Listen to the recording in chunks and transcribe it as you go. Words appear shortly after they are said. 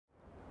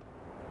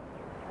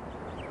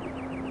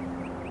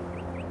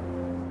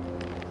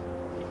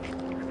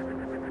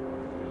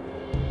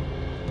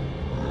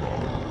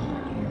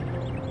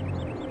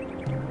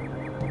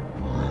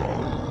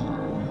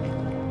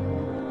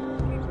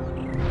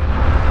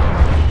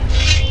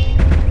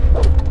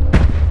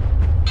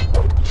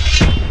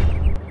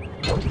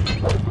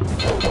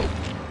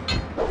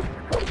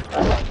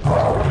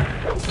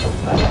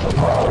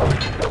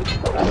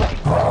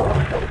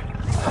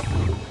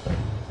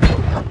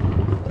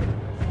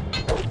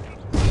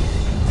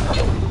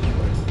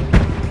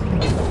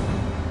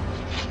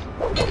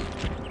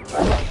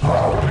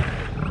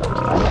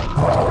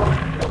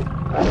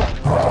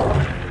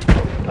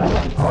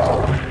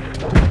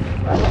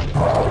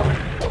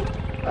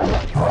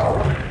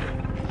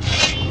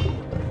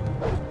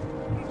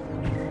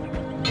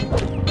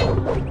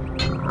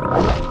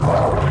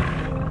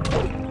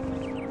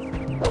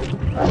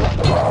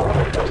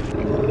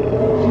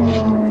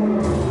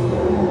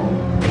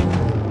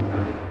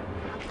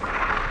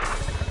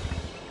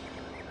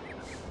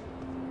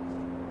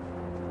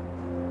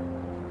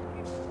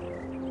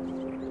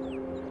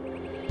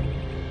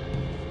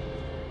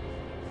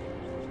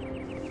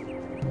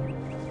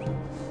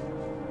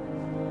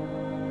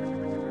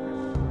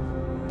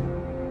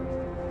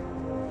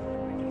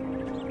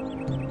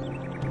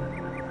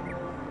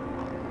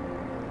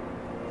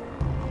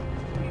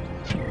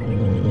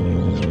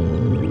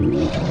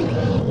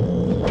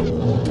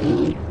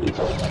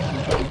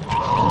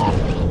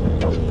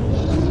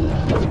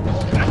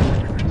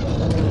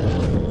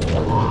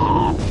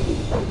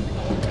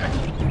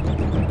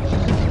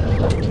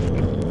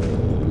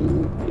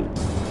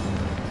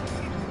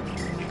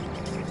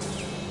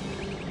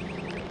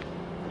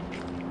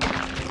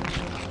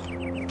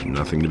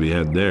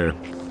had there.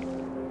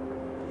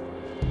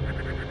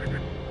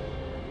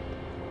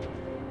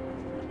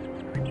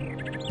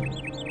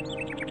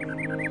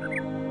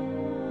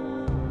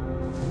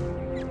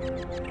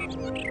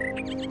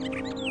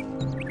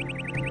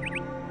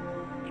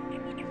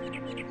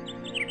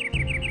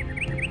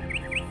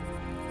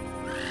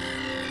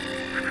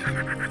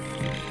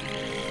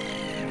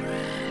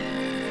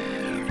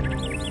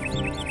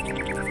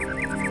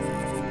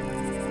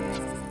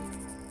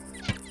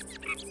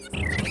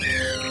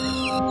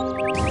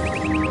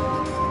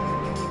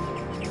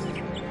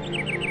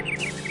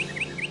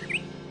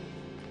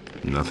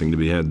 Nothing to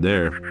be had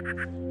there.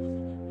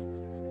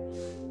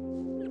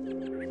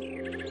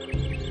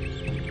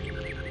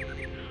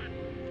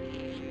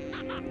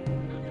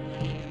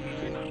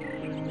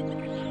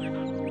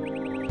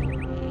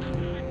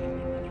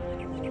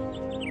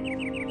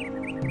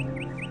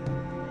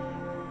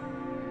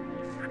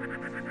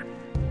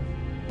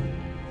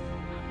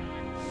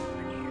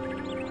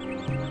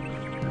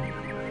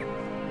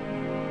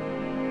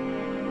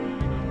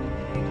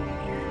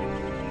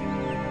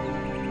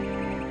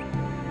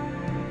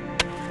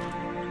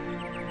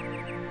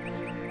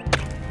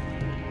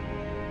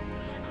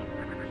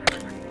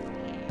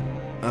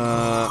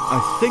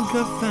 I think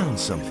I've found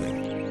something.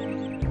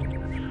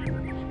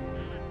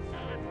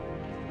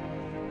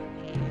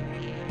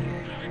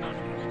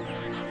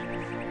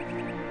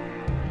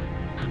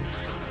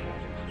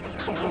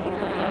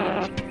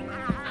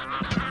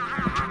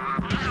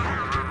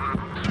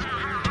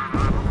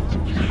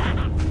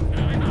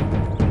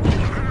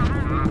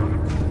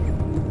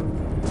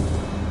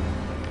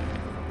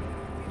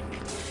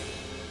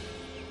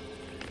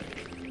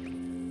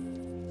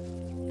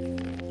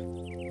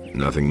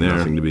 Nothing there.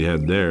 Nothing to be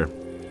had there.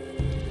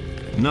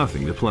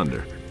 Nothing to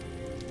plunder.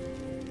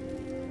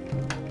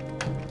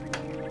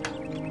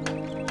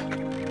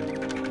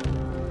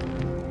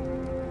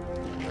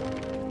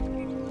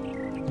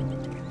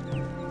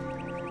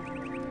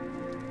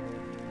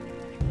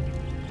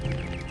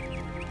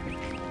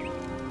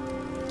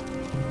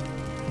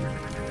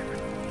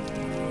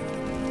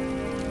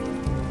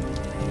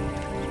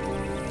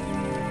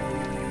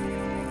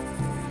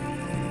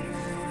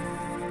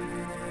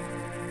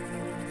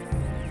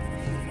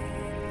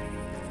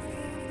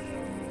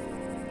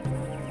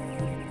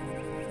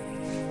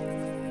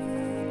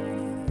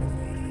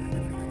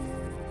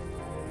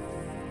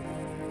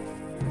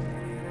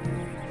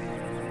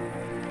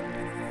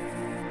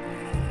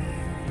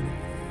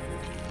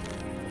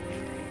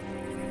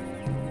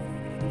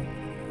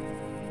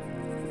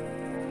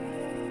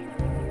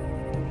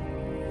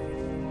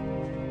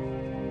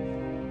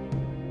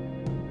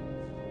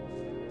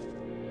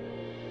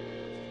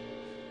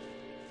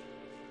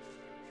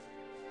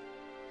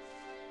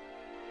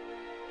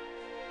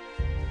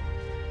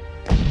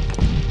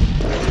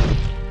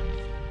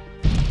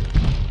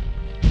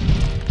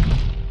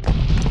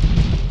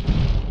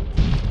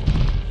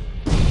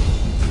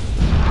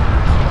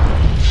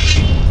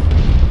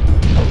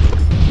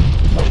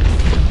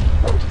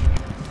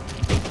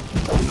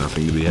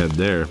 Nothing to be had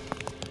there.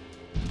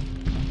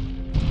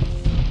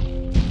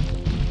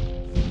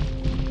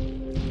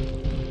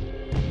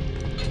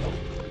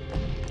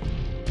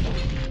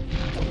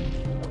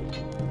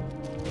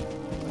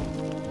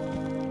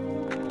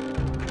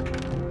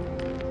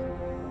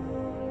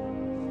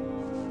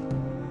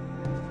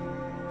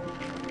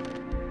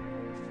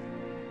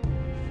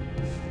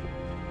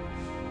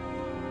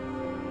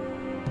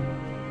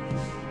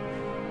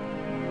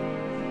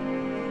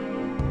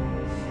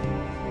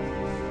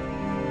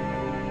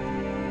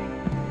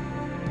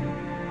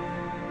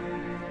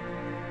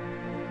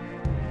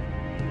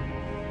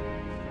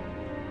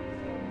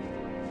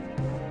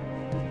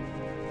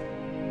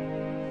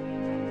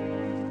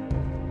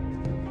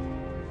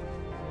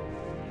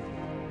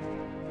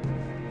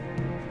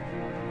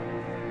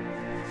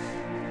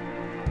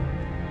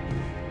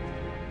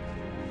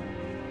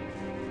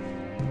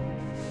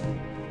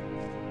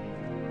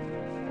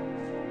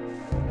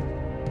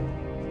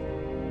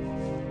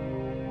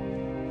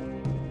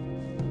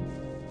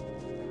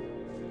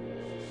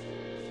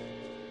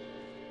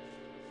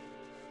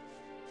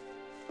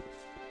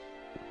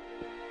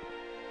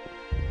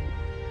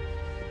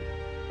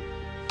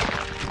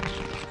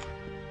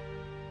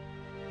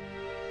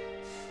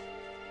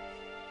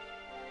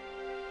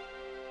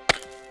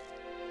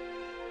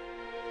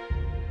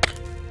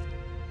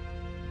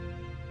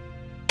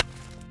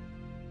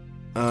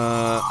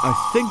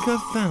 I think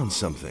I've found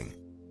something.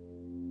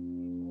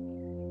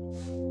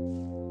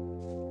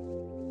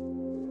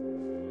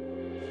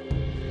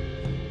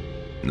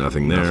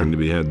 Nothing there. Nothing to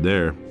be had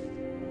there.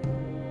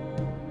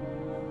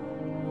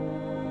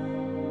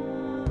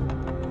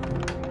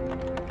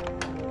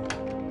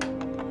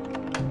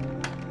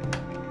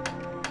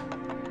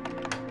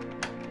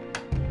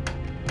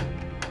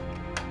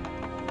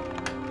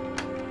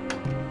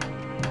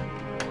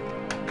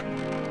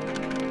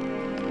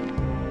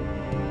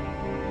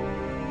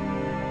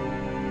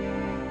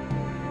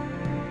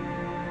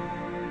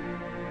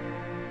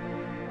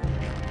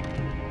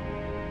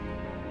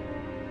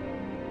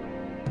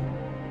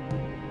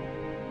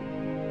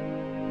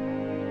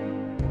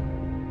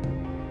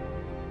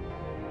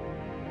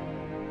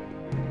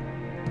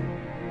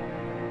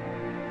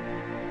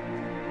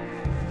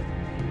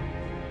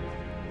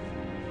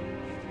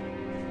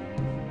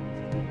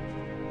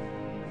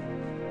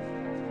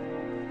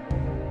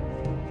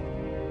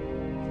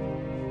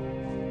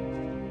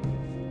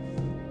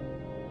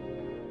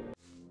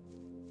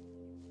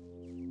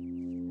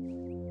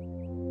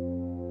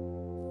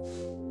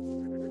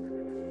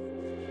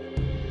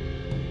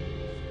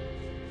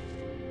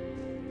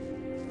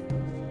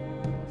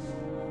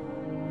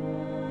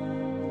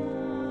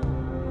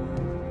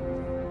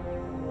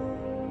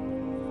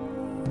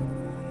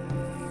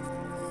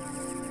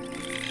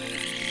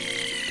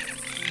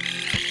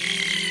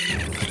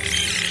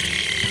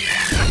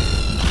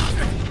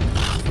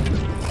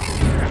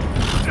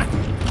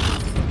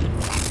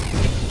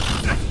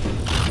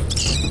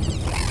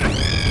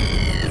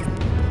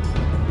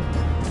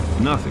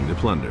 Nothing to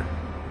plunder.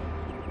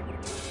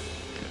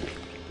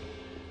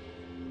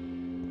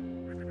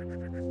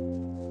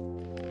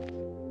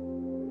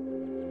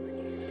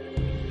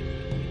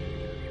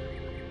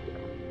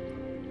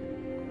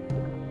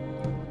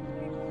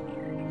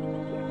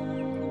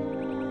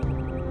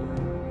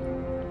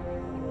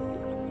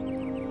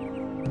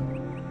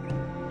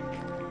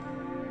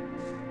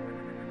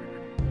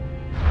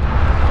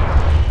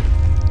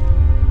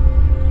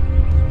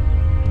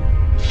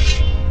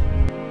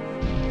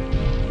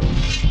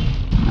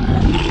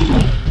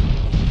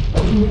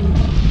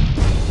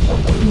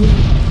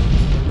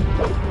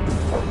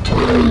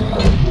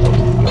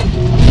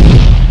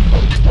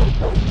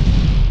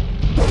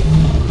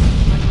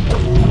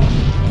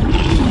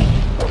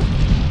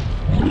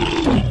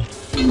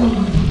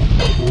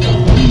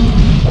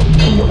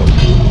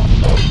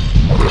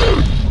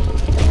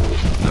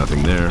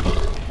 Nothing there.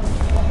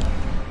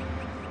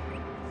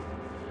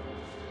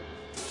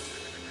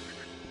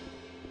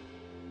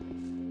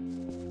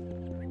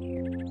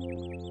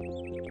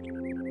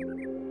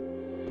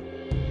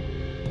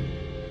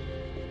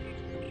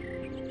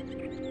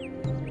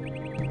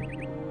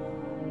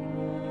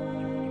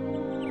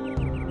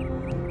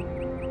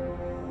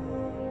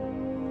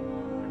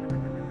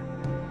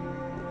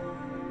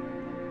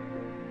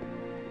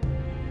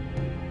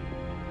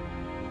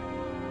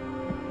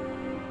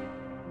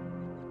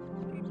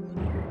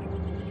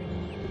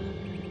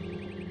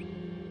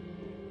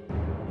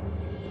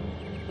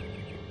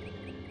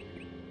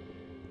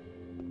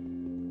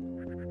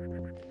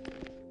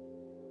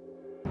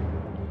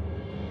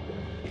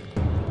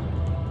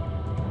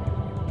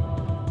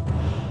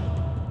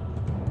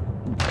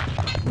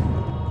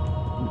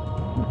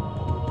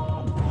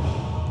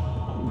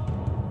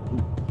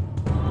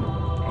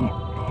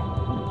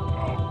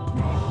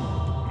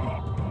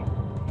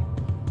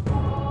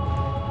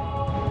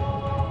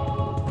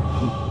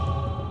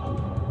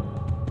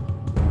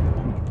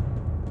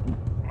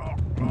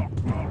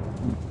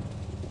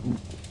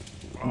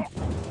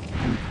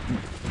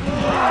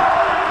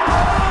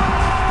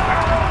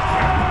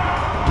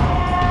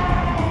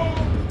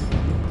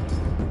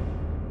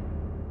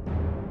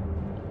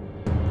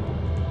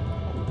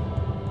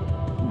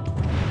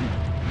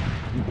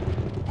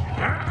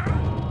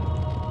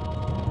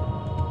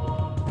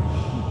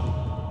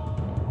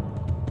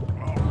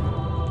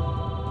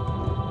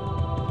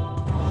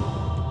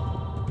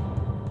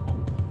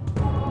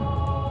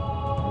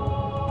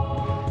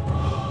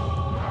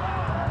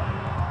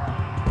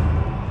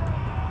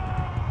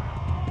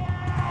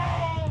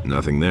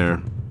 Nothing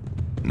there.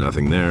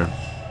 Nothing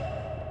there.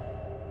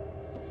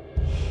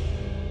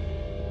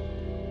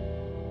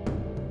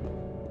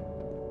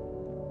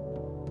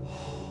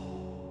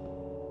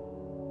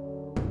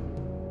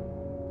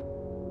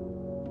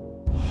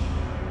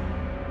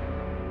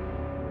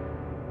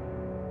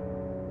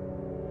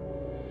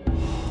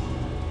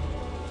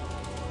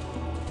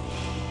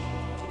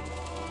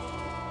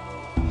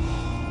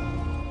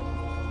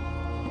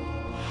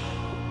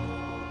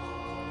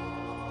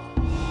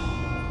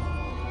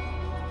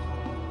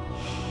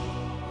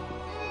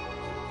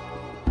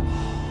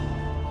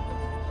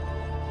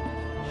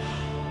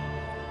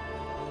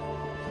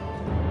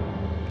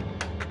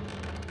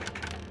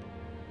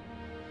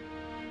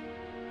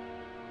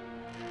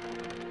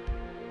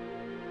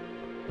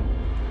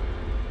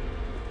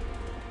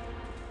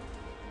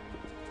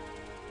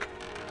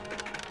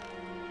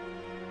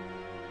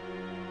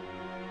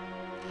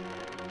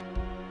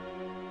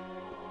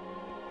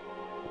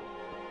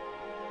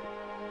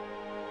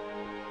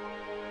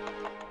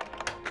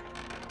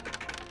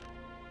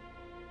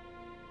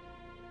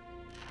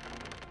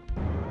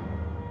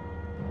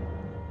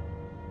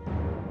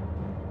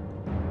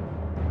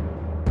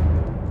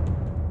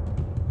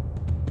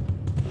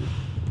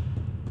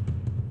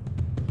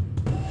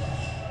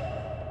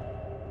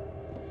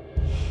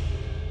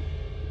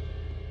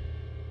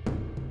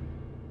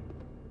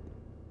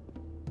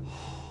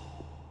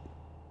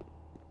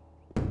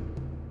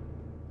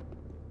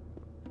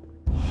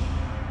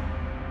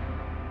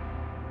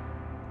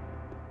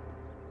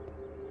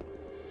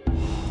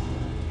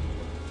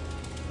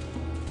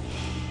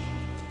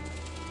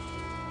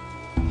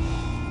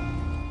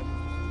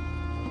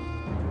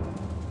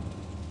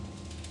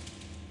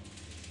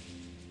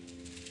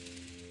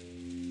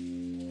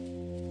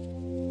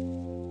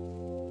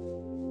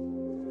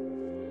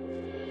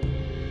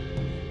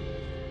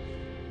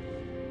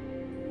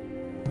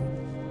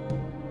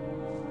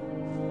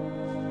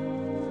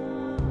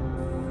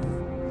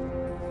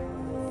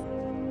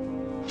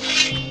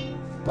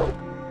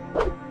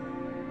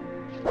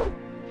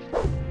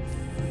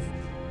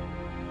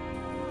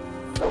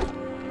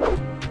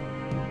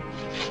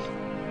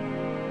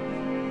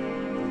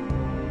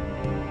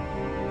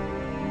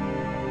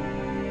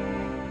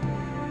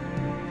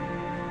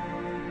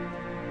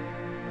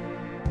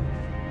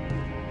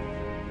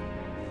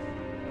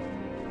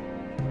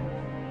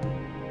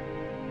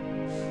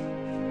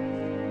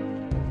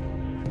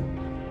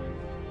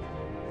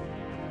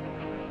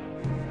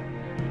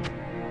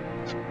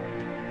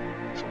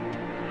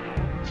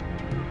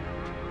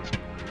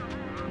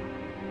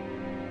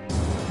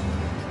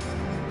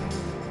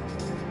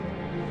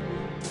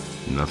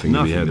 Nothing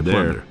to be had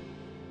there.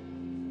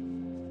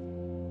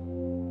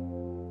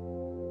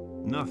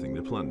 Nothing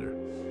to plunder.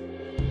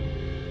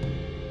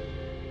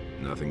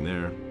 Nothing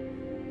there.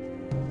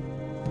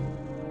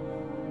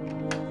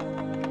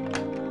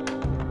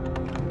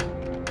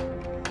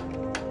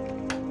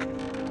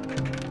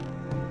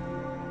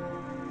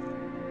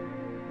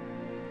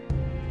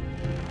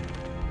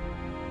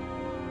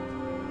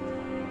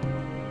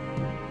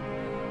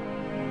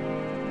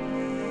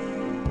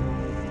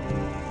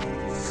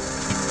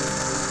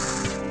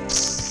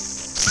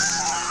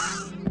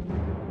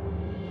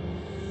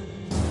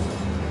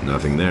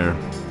 Nothing there.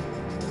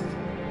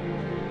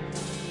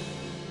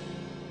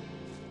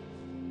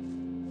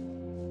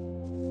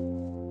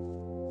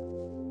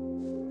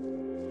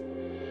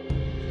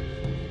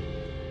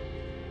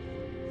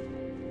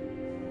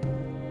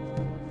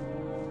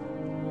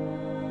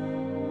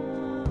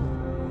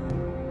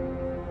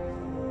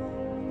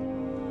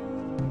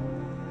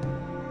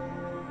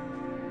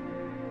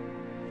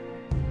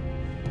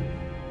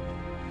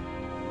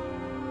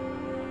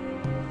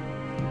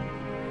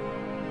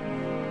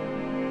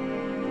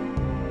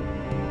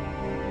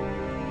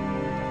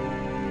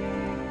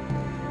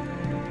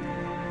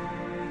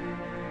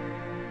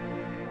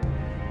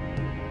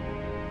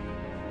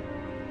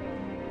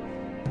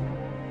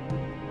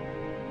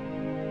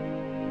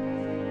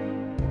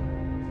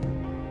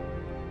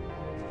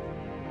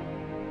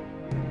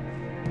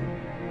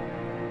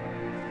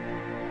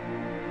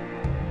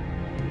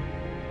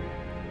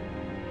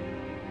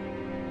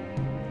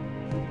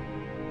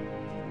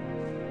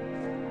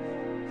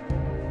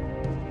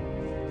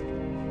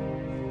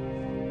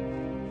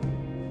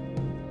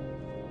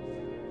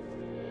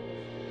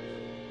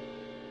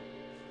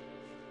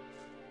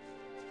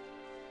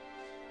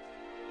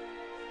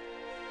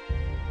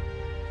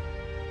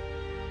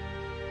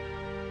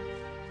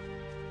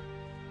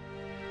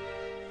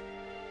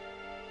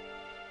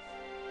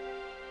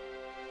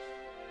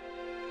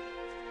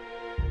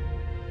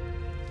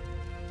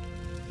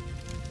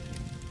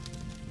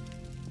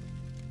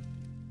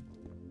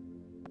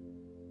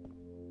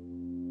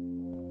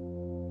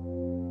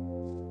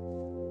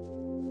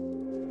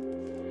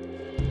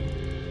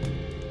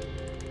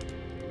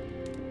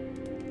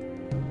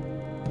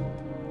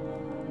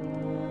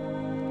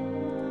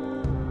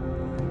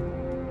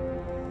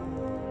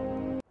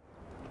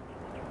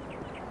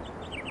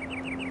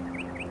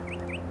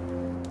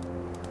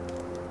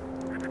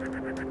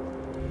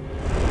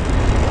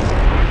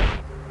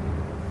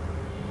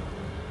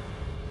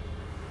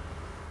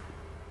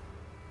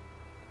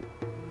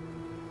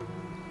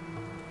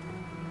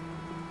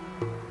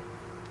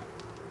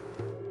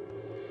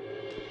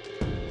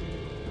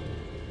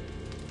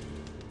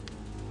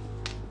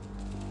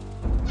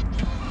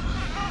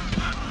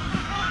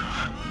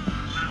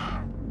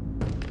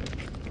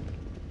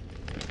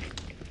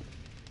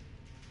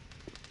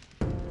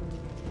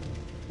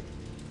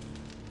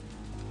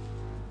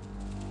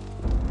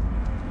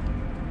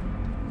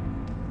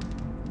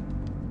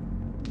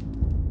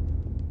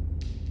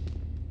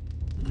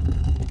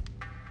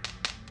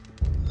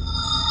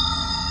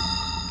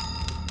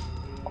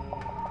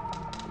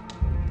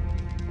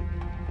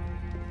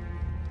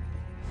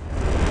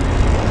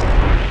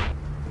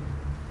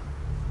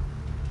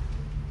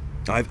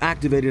 I've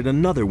activated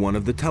another one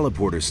of the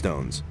teleporter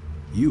stones.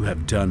 You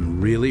have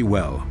done really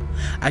well.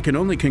 I can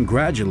only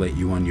congratulate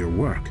you on your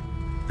work.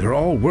 They're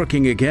all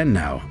working again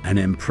now. An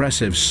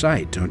impressive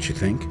sight, don't you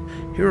think?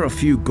 Here are a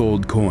few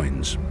gold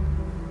coins.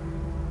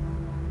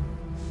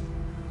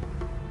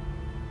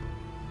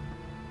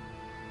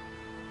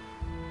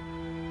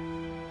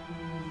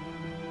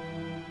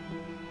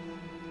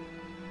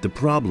 The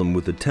problem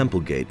with the temple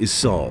gate is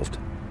solved.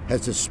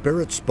 Has the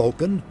spirit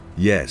spoken?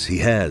 Yes, he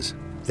has.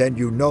 Then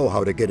you know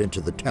how to get into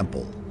the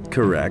temple.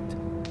 Correct.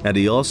 And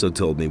he also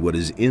told me what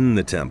is in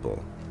the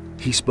temple.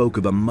 He spoke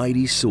of a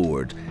mighty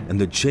sword and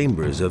the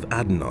chambers of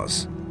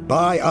Adonos.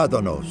 By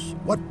Adonos,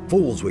 what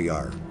fools we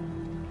are.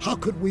 How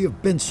could we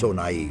have been so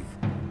naive?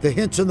 The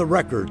hints in the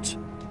records.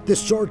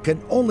 This sword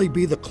can only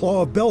be the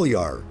claw of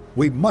Beliar.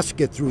 We must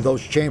get through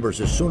those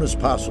chambers as soon as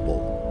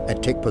possible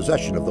and take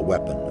possession of the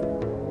weapon.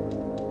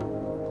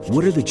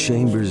 What are the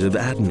chambers of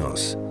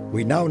Adonos?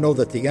 We now know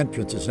that the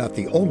entrance is not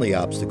the only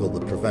obstacle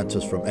that prevents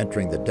us from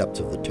entering the depths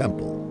of the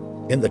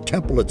temple. In the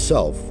temple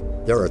itself,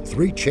 there are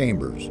 3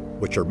 chambers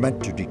which are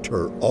meant to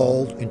deter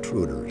all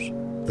intruders.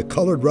 The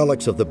colored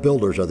relics of the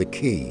builders are the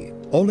key.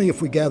 Only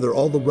if we gather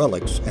all the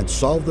relics and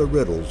solve their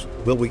riddles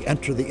will we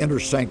enter the inner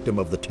sanctum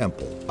of the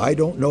temple. I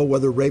don't know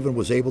whether Raven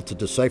was able to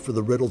decipher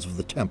the riddles of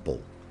the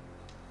temple,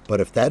 but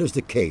if that is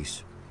the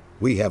case,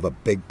 we have a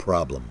big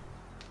problem.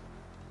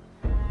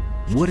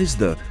 What is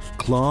the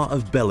Claw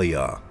of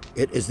Beliar?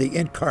 It is the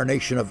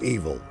incarnation of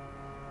evil.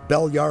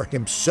 Beliar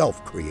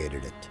himself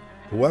created it.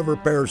 Whoever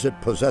bears it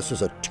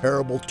possesses a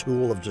terrible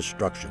tool of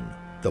destruction.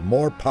 The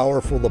more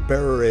powerful the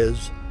bearer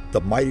is,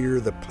 the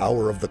mightier the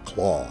power of the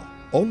claw.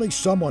 Only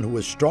someone who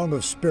is strong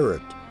of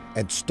spirit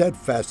and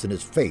steadfast in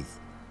his faith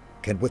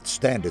can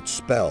withstand its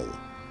spell.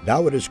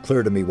 Now it is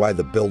clear to me why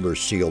the builders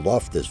sealed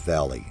off this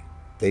valley.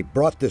 They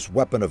brought this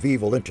weapon of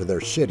evil into their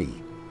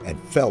city, and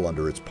fell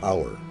under its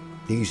power.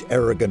 These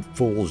arrogant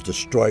fools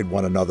destroyed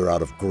one another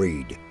out of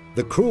greed.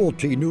 The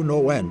cruelty knew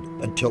no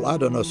end until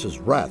Adonis's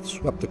wrath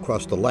swept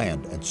across the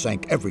land and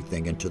sank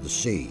everything into the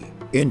sea.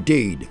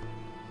 Indeed,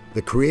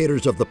 the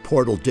creators of the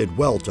portal did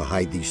well to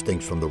hide these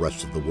things from the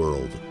rest of the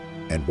world.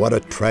 And what a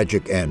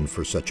tragic end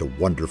for such a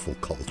wonderful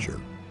culture.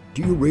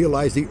 Do you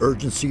realize the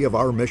urgency of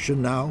our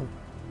mission now?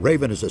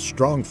 Raven is a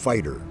strong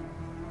fighter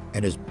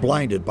and is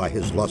blinded by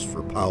his lust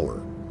for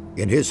power.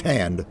 In his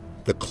hand,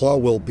 the claw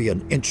will be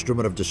an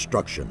instrument of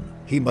destruction.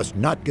 He must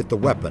not get the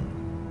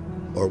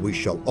weapon, or we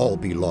shall all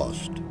be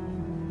lost.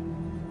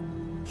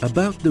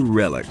 About the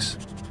relics,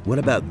 what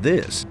about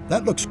this?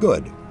 That looks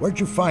good. Where'd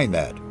you find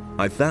that?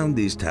 I found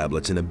these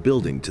tablets in a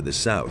building to the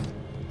south.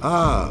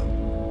 Ah,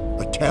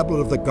 a tablet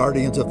of the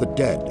guardians of the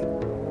dead.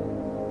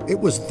 It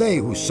was they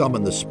who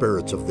summoned the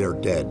spirits of their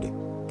dead.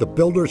 The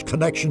builders'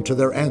 connection to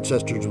their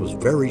ancestors was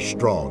very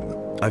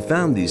strong. I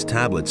found these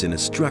tablets in a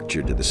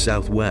structure to the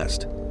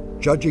southwest.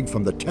 Judging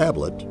from the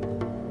tablet,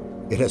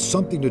 it has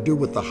something to do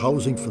with the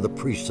housing for the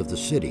priests of the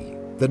city.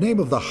 The name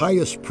of the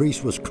highest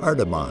priest was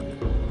Cardamon.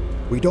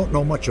 We don't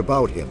know much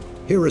about him.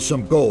 Here is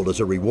some gold as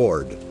a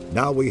reward.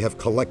 Now we have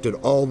collected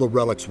all the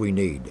relics we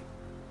need.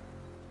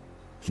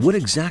 What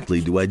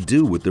exactly do I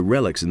do with the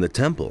relics in the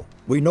temple?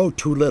 We know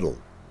too little.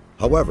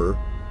 However,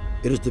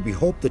 it is to be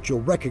hoped that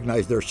you'll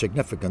recognize their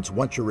significance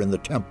once you're in the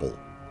temple.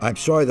 I'm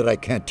sorry that I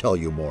can't tell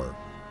you more.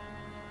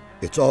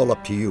 It's all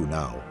up to you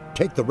now.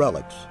 Take the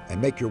relics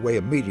and make your way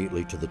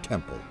immediately to the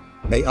temple.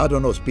 May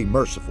Adonos be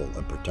merciful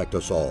and protect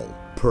us all.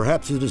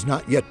 Perhaps it is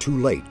not yet too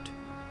late.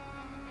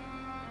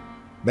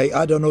 May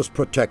Adonos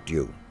protect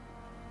you.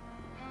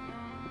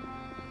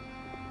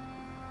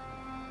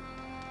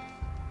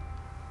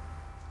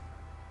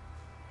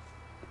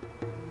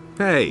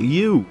 Hey,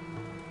 you!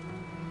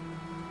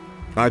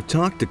 I've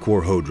talked to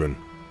Korhodron.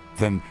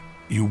 Then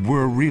you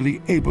were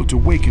really able to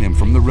waken him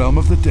from the realm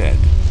of the dead.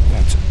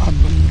 That's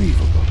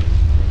unbelievable.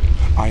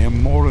 I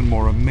am more and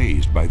more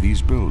amazed by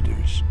these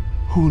builders.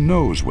 Who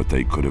knows what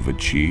they could have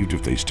achieved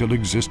if they still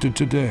existed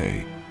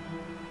today?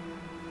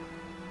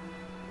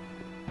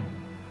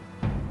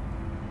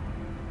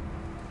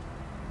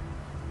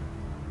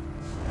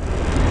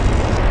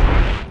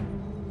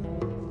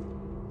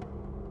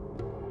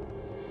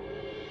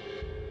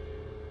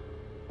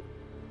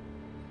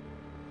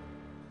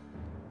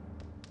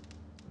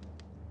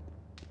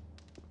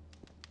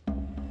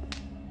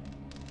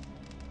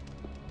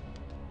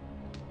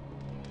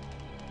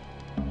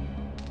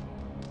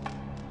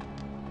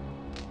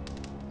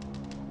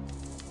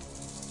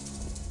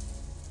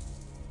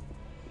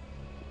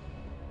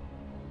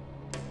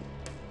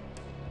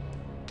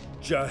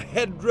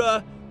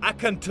 Jahedra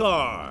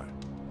Akantar.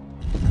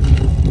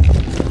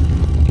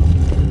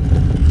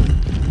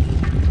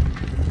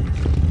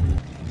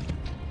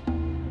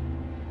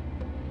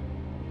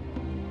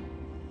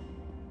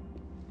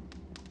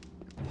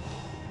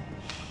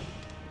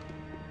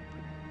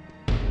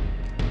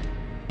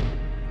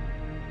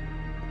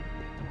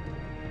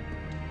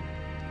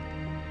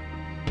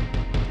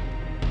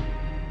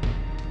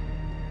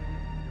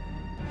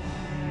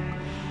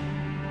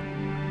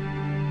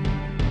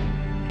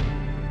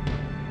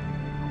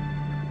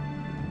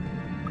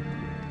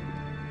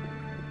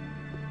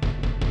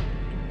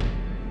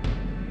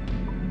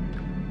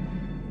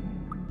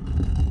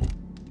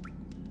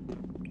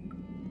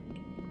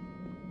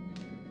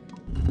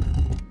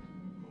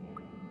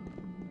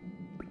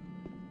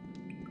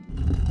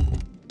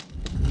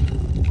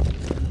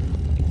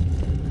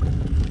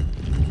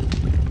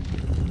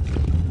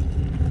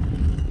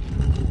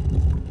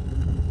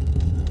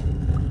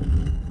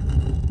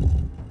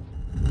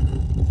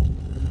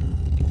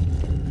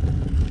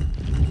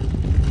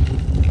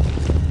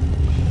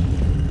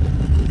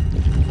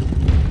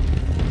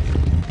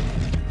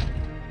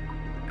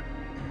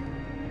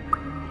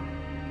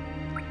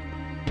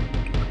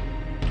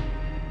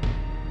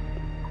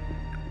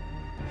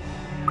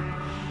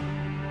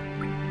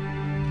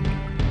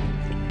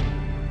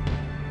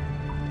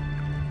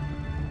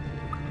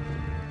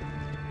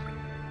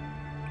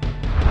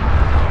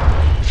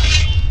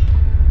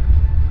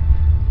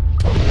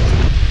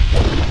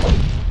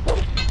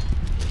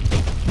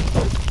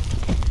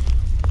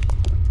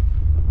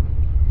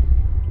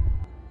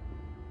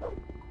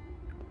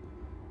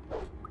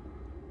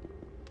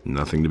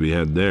 Nothing to be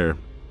had there.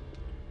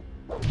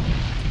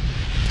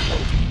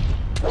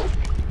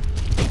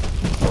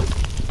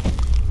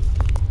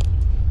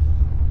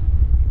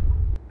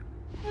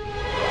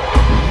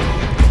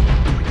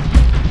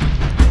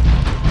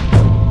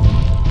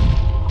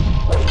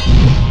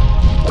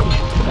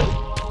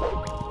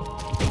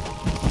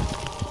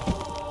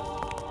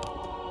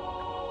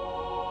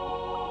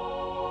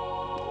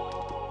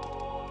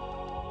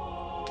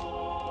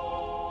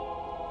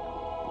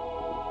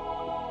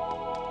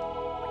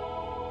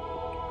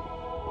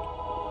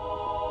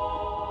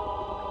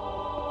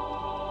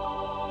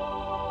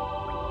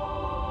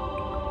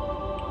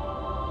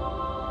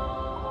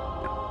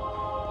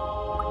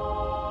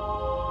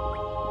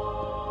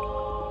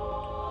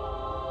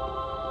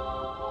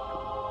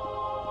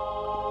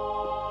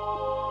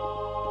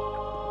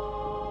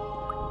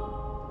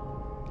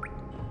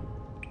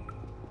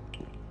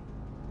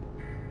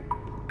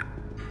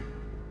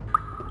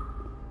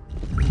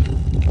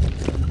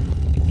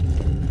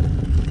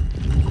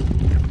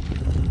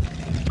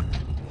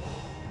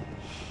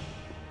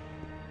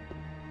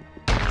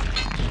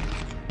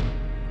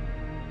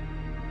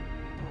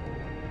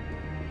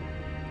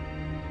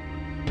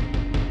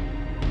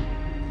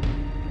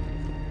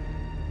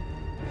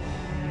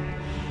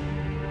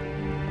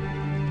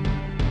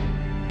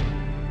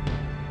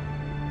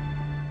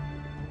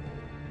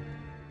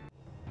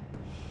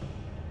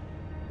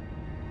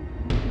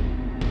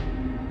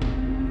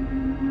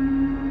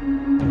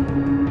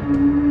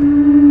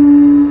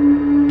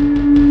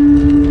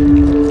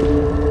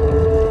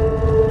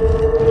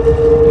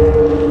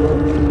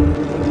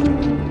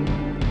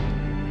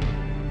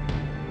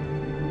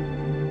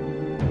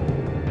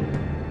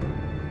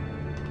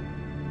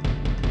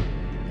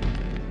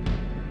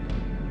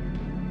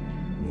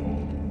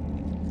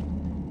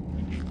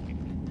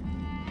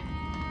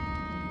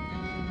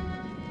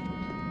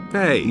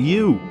 Hey,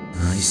 you!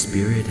 My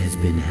spirit has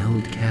been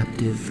held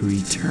captive for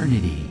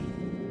eternity.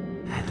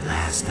 At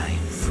last I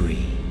am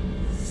free.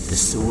 The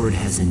sword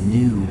has a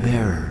new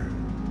bearer.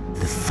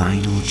 The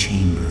final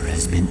chamber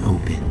has been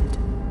opened.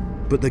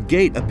 But the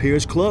gate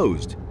appears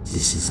closed.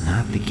 This is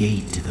not the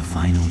gate to the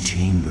final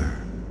chamber.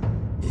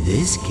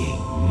 This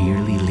gate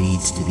merely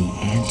leads to the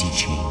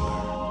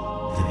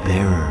antechamber. The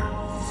bearer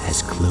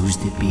has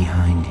closed it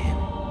behind him.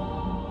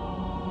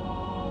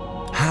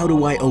 How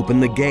do I open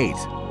the gate?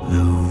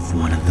 Move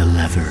one of the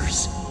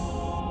levers.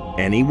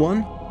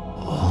 Anyone?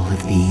 All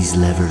of these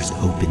levers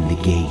open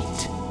the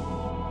gate.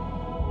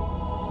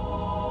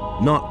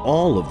 Not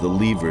all of the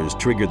levers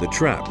trigger the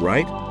trap,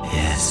 right?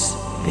 Yes,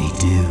 they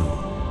do.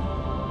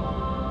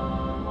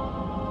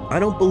 I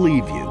don't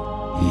believe you.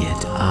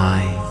 Yet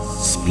I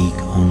speak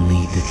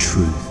only the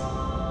truth.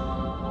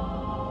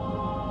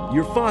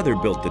 Your father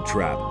built the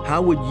trap.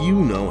 How would you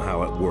know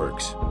how it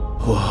works?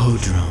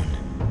 Hohodron,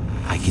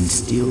 I can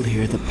still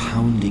hear the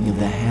pounding of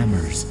the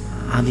hammers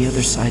on the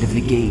other side of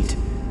the gate.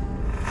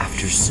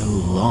 After so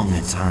long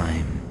a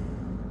time,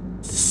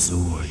 the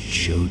sword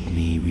showed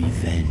me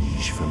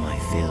revenge for my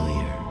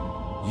failure.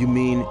 You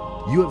mean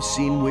you have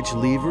seen which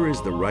lever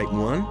is the right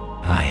one?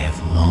 I have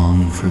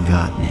long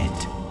forgotten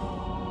it.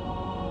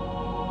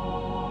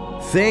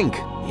 Think!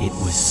 It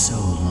was so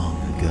long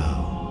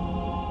ago.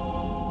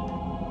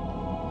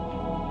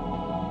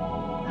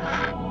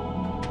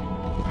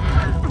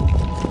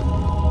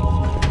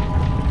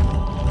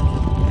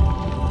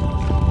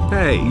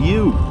 Hey,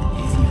 you!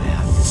 If you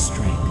have the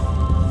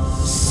strength,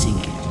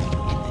 sink it in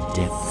the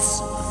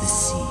depths of the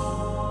sea.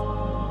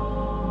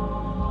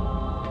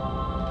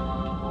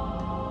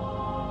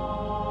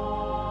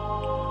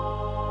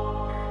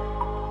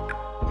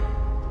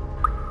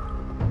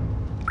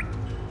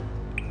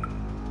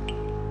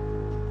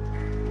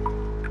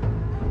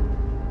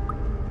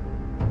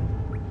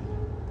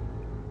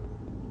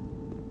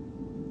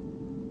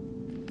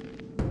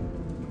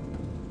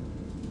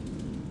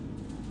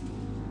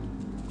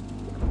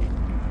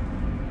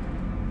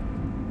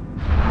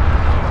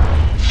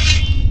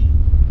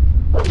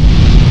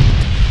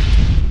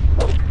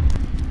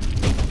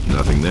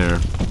 Nothing there.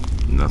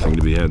 Nothing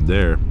to be had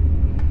there.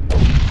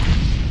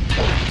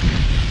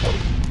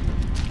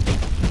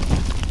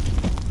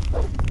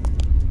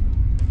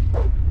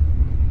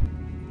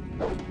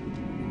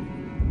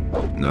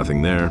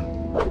 Nothing there.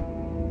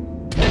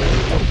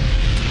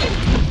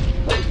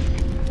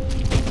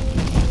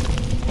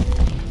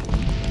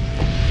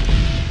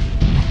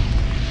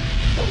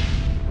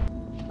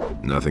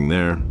 Nothing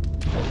there.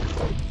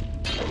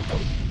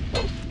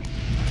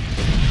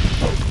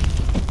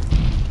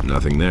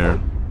 Nothing there.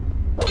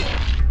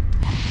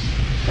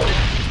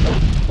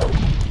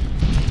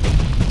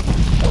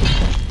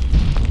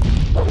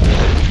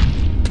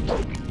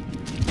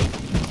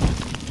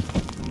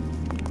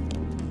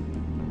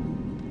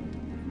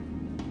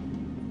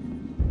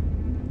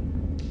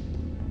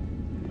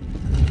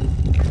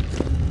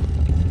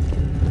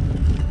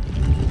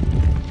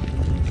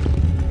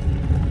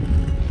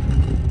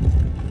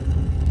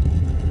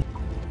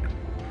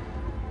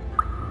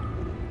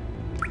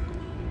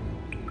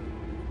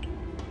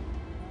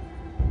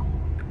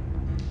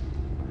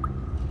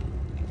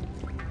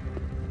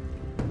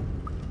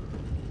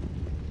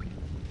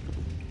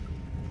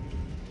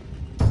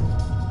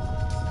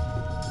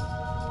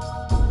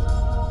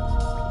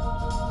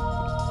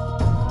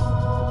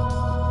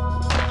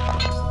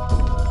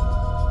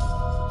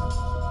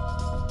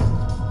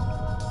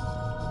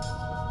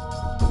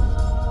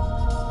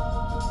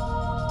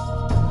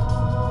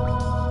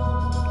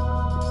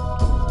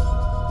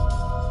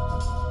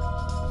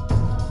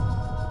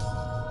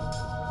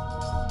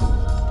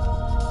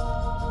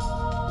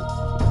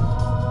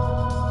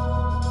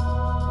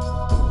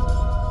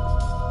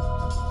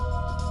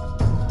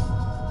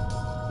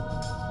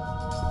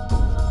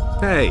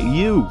 Hey,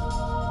 you!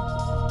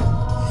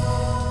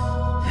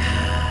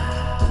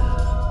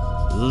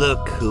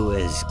 Look who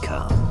has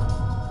come.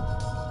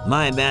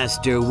 My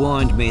master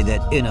warned me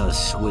that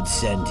Innos would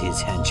send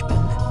his henchmen.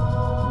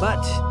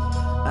 But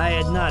I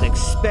had not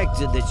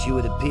expected that you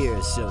would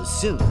appear so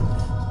soon.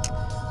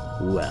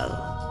 Well,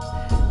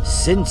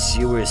 since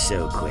you were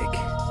so quick,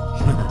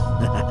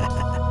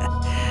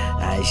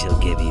 I shall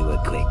give you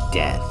a quick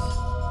death.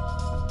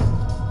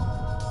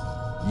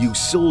 You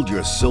sold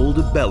your soul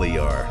to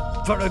Beliar.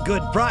 For a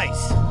good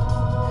price.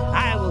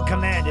 I will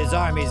command his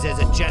armies as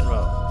a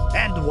general.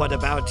 And what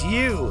about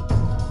you?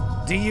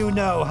 Do you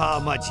know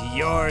how much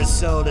your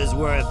soul is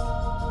worth?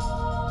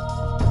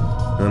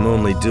 I'm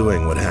only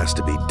doing what has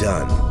to be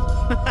done.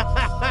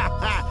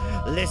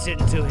 Listen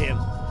to him.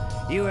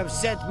 You have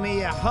sent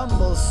me a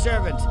humble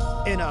servant,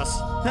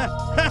 Innos.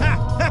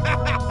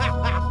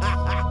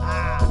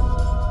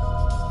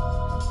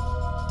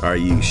 Are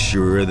you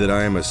sure that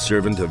I am a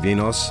servant of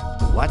Innos?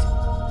 What?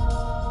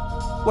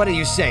 What are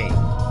you saying?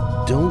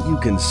 Don't you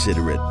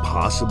consider it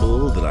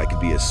possible that I could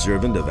be a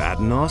servant of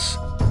Atenos?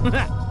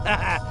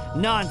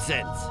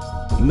 Nonsense.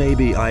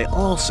 Maybe I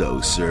also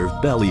serve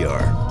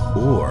Beliar,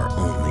 or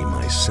only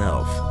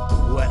myself.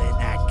 Well, in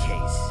that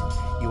case,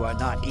 You are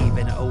not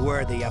even a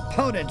worthy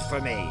opponent for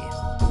me.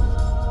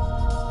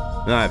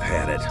 I've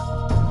had it.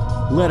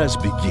 Let us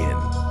begin.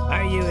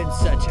 Are you in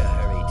such a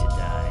hurry to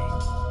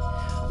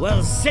die?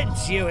 Well,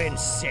 since you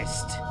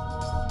insist.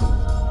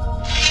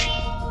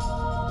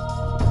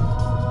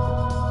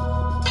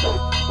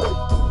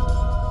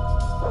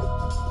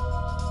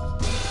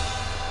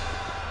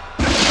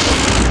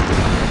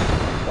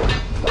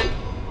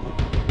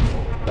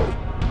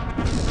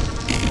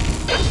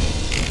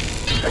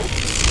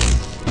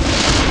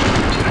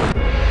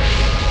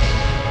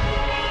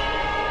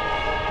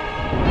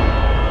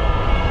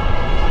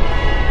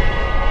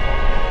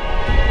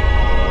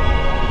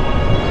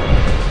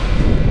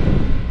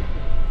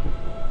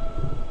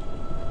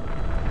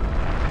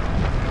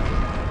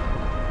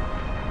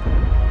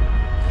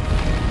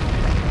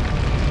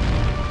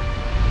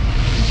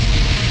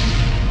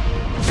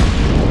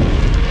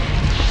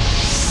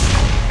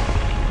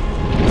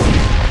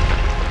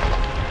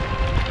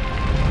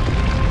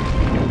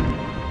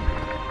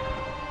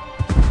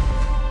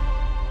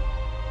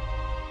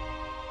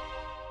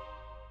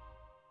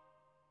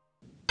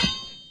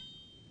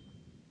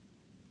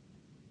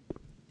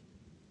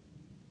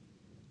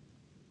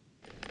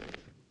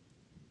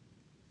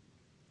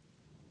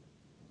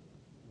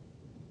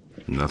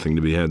 Nothing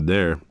to be had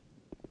there.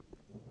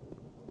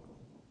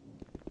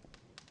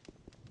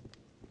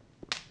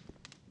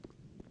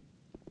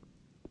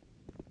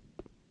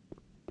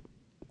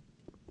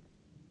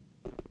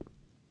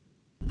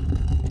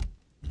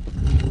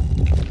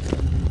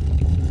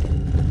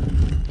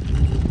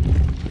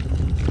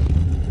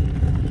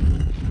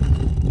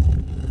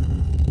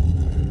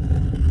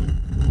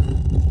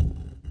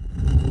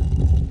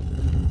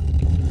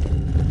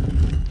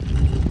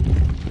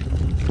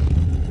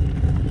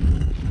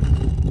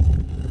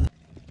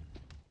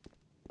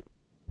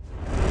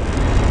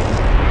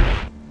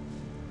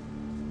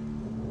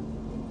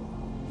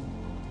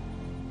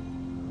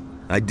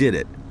 I did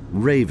it.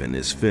 Raven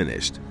is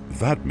finished.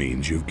 That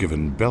means you've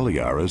given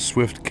Beliar a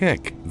swift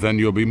kick. Then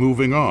you'll be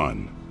moving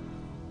on.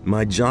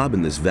 My job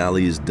in this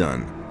valley is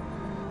done.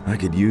 I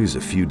could use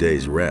a few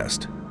days'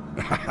 rest.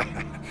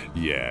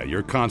 Yeah,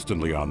 you're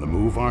constantly on the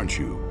move, aren't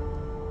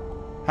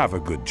you? Have a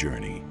good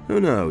journey. Who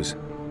knows?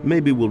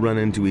 Maybe we'll run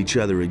into each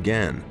other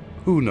again.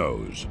 Who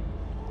knows?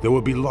 There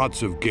will be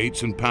lots of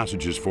gates and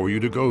passages for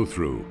you to go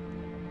through,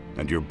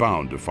 and you're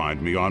bound to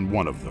find me on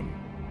one of them.